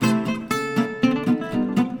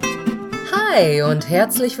Hi und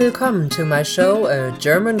herzlich willkommen to my show, A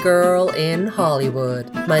German Girl in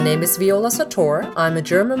Hollywood. My name is Viola Sator. I'm a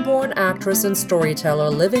German-born actress and storyteller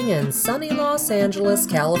living in sunny Los Angeles,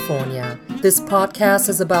 California. This podcast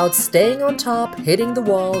is about staying on top, hitting the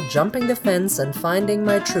wall, jumping the fence, and finding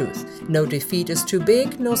my truth. No defeat is too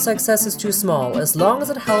big, no success is too small, as long as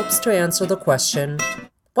it helps to answer the question,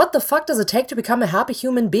 what the fuck does it take to become a happy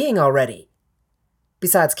human being already?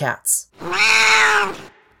 Besides cats.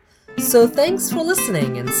 So thanks for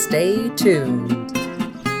listening and stay tuned.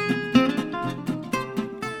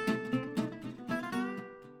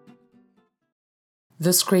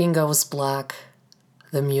 The screen goes black.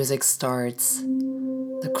 The music starts.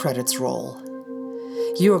 The credits roll.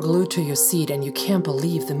 You are glued to your seat and you can't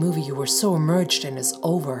believe the movie you were so immersed in is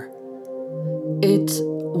over. It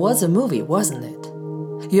was a movie, wasn't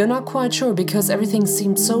it? You're not quite sure because everything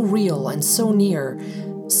seemed so real and so near,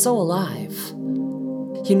 so alive.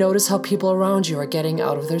 You notice how people around you are getting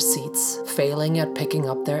out of their seats, failing at picking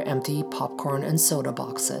up their empty popcorn and soda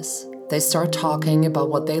boxes. They start talking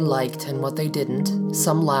about what they liked and what they didn't.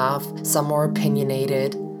 Some laugh, some are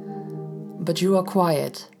opinionated. But you are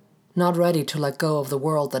quiet, not ready to let go of the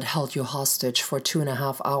world that held you hostage for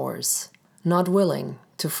 2.5 hours. Not willing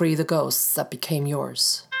to free the ghosts that became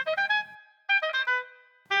yours.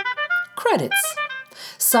 Credits.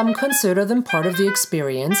 Some consider them part of the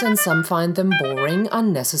experience and some find them boring,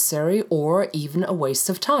 unnecessary, or even a waste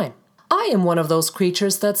of time. I am one of those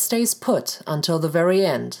creatures that stays put until the very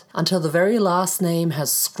end, until the very last name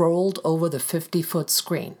has scrolled over the 50-foot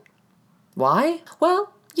screen. Why?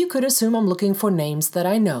 Well, you could assume I'm looking for names that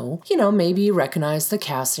I know. Maybe recognize the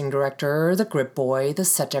casting director, the grip boy, the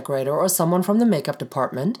set decorator, or someone from the makeup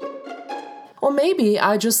department. Or maybe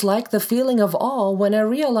I just like the feeling of awe when I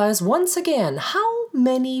realize once again how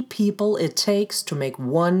many people it takes to make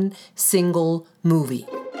one single movie.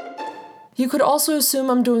 You could also assume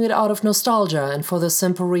I'm doing it out of nostalgia and for the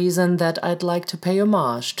simple reason that I'd like to pay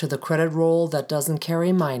homage to the credit roll that doesn't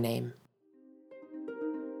carry my name.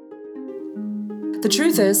 The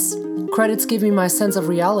truth is, credits give me my sense of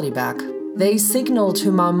reality back. They signal to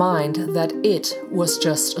my mind that it was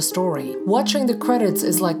just a story. Watching the credits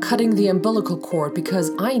is like cutting the umbilical cord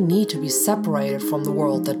because I need to be separated from the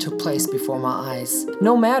world that took place before my eyes.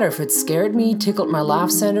 No matter if it scared me, tickled my laugh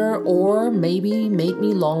center, or maybe made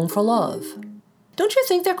me long for love. Don't you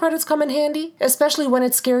think that credits come in handy, especially when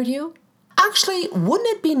it scared you? Actually, wouldn't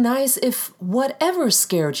it be nice if whatever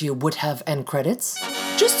scared you would have end credits?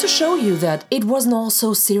 Just to show you that it wasn't all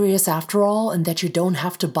so serious after all and that you don't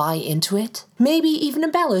have to buy into it. Maybe even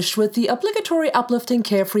embellished with the obligatory uplifting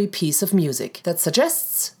carefree piece of music that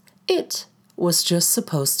suggests it was just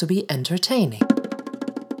supposed to be entertaining.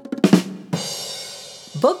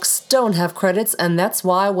 Books don't have credits, and that's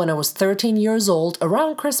why when I was 13 years old,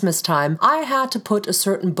 around Christmas time, I had to put a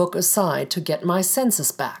certain book aside to get my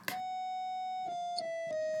senses back.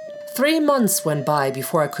 3 months went by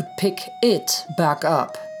before I could pick it back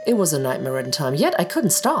up. It was a nightmare-ridden time, yet I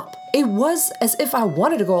couldn't stop. It was as if I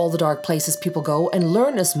wanted to go all the dark places people go and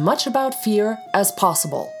learn as much about fear as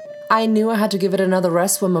possible. I knew I had to give it another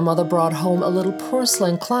rest when my mother brought home a little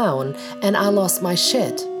porcelain clown and I lost my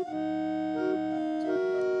shit.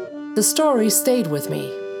 The story stayed with me,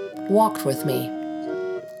 walked with me,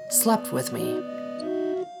 slept with me.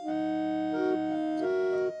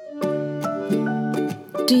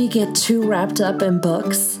 Do you get too wrapped up in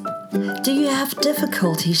books? Do you have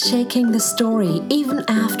difficulty shaking the story even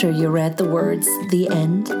after you read the words, the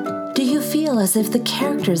end? Do you feel as if the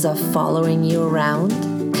characters are following you around?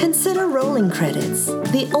 Consider rolling credits,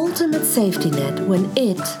 the ultimate safety net when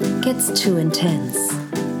it gets too intense.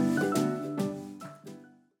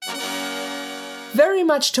 Very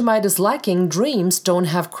much to my disliking, dreams don't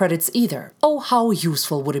have credits either. Oh, how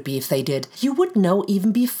useful would it be if they did? You would know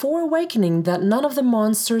even before awakening that none of the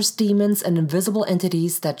monsters, demons, and invisible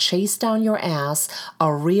entities that chase down your ass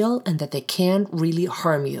are real and that they can't really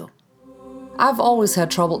harm you. I've always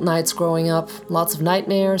had troubled nights growing up, lots of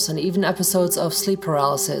nightmares, and even episodes of sleep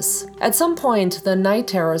paralysis. At some point, the night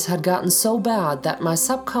terrors had gotten so bad that my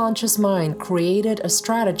subconscious mind created a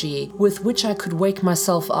strategy with which I could wake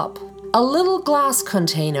myself up. A little glass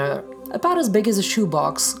container, about as big as a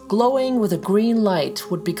shoebox, glowing with a green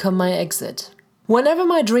light would become my exit. Whenever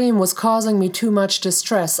my dream was causing me too much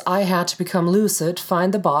distress, I had to become lucid,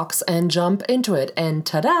 find the box, and jump into it, and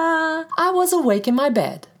ta-da! I was awake in my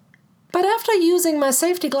bed. But after using my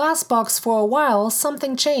safety glass box for a while,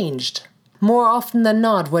 something changed. More often than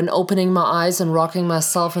not, when opening my eyes and rocking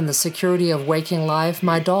myself in the security of waking life,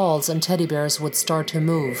 my dolls and teddy bears would start to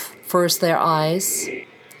move. First their eyes,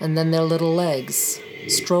 and then their little legs,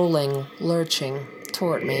 strolling, lurching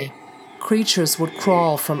toward me. Creatures would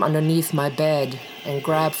crawl from underneath my bed and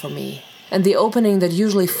grab for me. And the opening that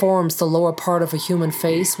usually forms the lower part of a human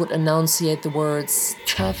face would enunciate the words,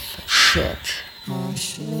 tough shit.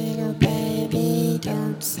 Hush, little baby,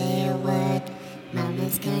 don't say a word.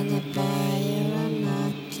 Mama's gonna buy you a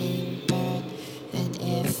mockingbird. And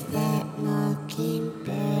if that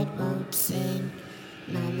mockingbird won't sing,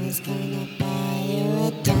 Mama's gonna buy you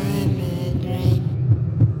a diamond ring.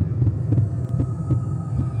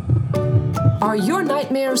 Are your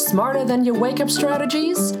nightmares smarter than your wake-up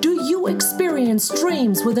strategies? Do you experience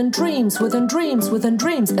dreams within dreams within dreams within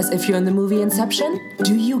dreams as if you're in the movie Inception?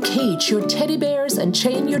 Do you cage your teddy bears and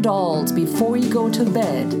chain your dolls before you go to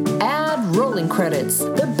bed? Add rolling credits,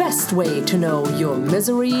 the best way to know your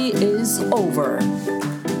misery is over.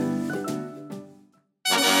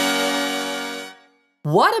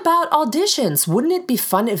 What about auditions? Wouldn't it be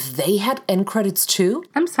fun if they had end credits too?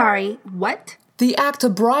 I'm sorry, what? The actor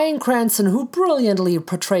Bryan Cranston, who brilliantly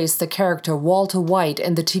portrays the character Walter White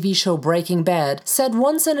in the TV show Breaking Bad, said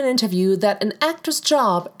once in an interview that an actor's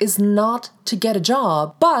job is not to get a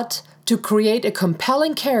job, but to create a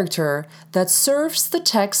compelling character that serves the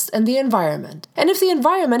text and the environment. And if the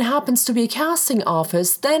environment happens to be a casting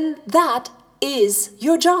office, then that is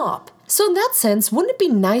your job. So in that sense, wouldn't it be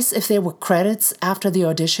nice if there were credits after the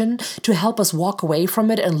audition to help us walk away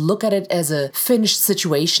from it and look at it as a finished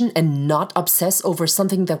situation and not obsess over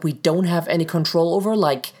something that we don't have any control over,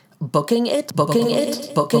 like booking it?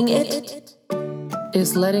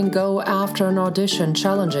 Is letting go after an audition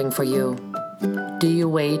challenging for you? Do you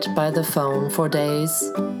wait by the phone for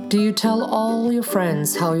days? Do you tell all your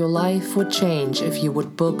friends how your life would change if you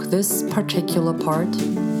would book this particular part?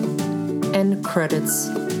 End credits.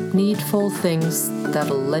 Needful things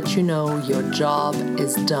that'll let you know your job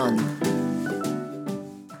is done.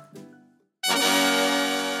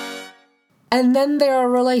 And then there are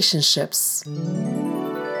relationships.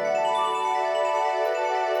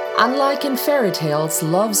 Unlike in fairy tales,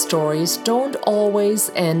 love stories don't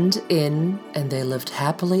always end in "and they lived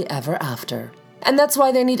happily ever after." And that's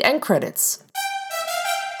why they need end credits.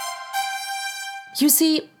 You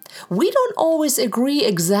see, we don't always agree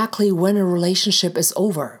exactly when a relationship is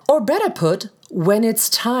over. Or better put, when it's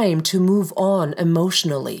time to move on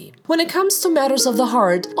emotionally. When it comes to matters of the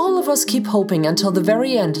heart, all of us keep hoping until the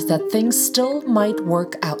very end that things still might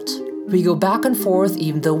work out. We go back and forth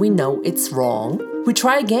even though we know it's wrong. We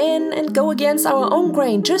try again and go against our own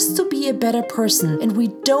grain just to be a better person, and we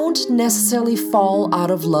don't necessarily fall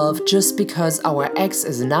out of love just because our ex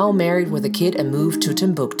is now married with a kid and moved to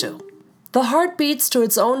Timbuktu. The heart beats to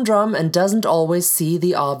its own drum and doesn't always see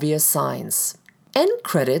the obvious signs. End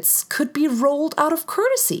credits could be rolled out of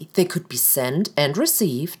courtesy. They could be sent and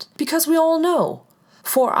received because we all know,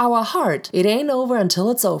 for our heart, it ain't over until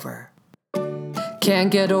it's over.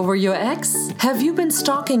 Can't get over your ex? Have you been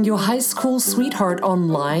stalking your high school sweetheart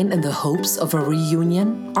online in the hopes of a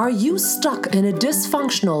reunion? Are you stuck in a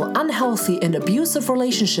dysfunctional, unhealthy, and abusive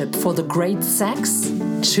relationship for the great sex?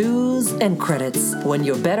 Choose end credits when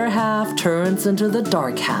your better half turns into the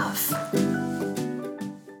dark half.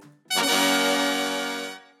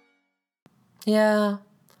 Yeah,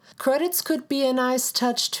 credits could be a nice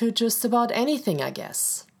touch to just about anything, I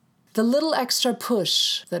guess. The little extra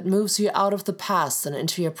push that moves you out of the past and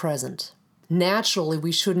into your present. Naturally,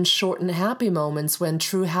 we shouldn't shorten happy moments when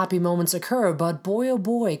true happy moments occur, but boy oh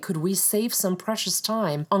boy, could we save some precious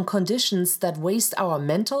time on conditions that waste our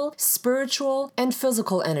mental, spiritual, and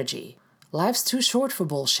physical energy. Life's too short for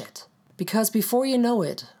bullshit. Because before you know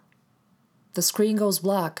it, the screen goes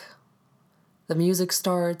black, the music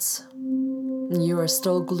starts, and you are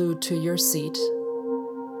still glued to your seat.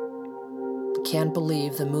 Can't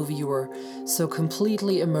believe the movie you were so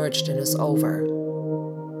completely immersed in is over.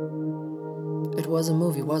 It was a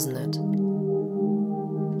movie, wasn't it?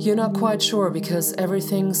 You're not quite sure because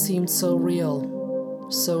everything seemed so real,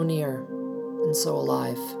 so near, and so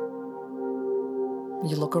alive.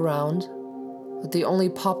 You look around, but the only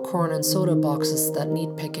popcorn and soda boxes that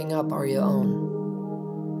need picking up are your own.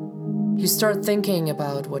 You start thinking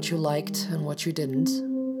about what you liked and what you didn't.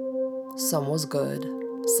 Some was good,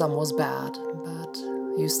 some was bad, but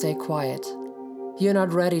you stay quiet. You're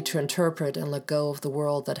not ready to interpret and let go of the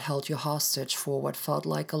world that held you hostage for what felt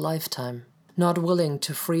like a lifetime. Not willing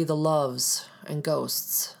to free the loves and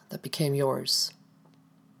ghosts that became yours.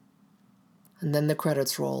 And then the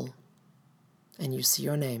credits roll, and you see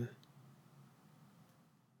your name.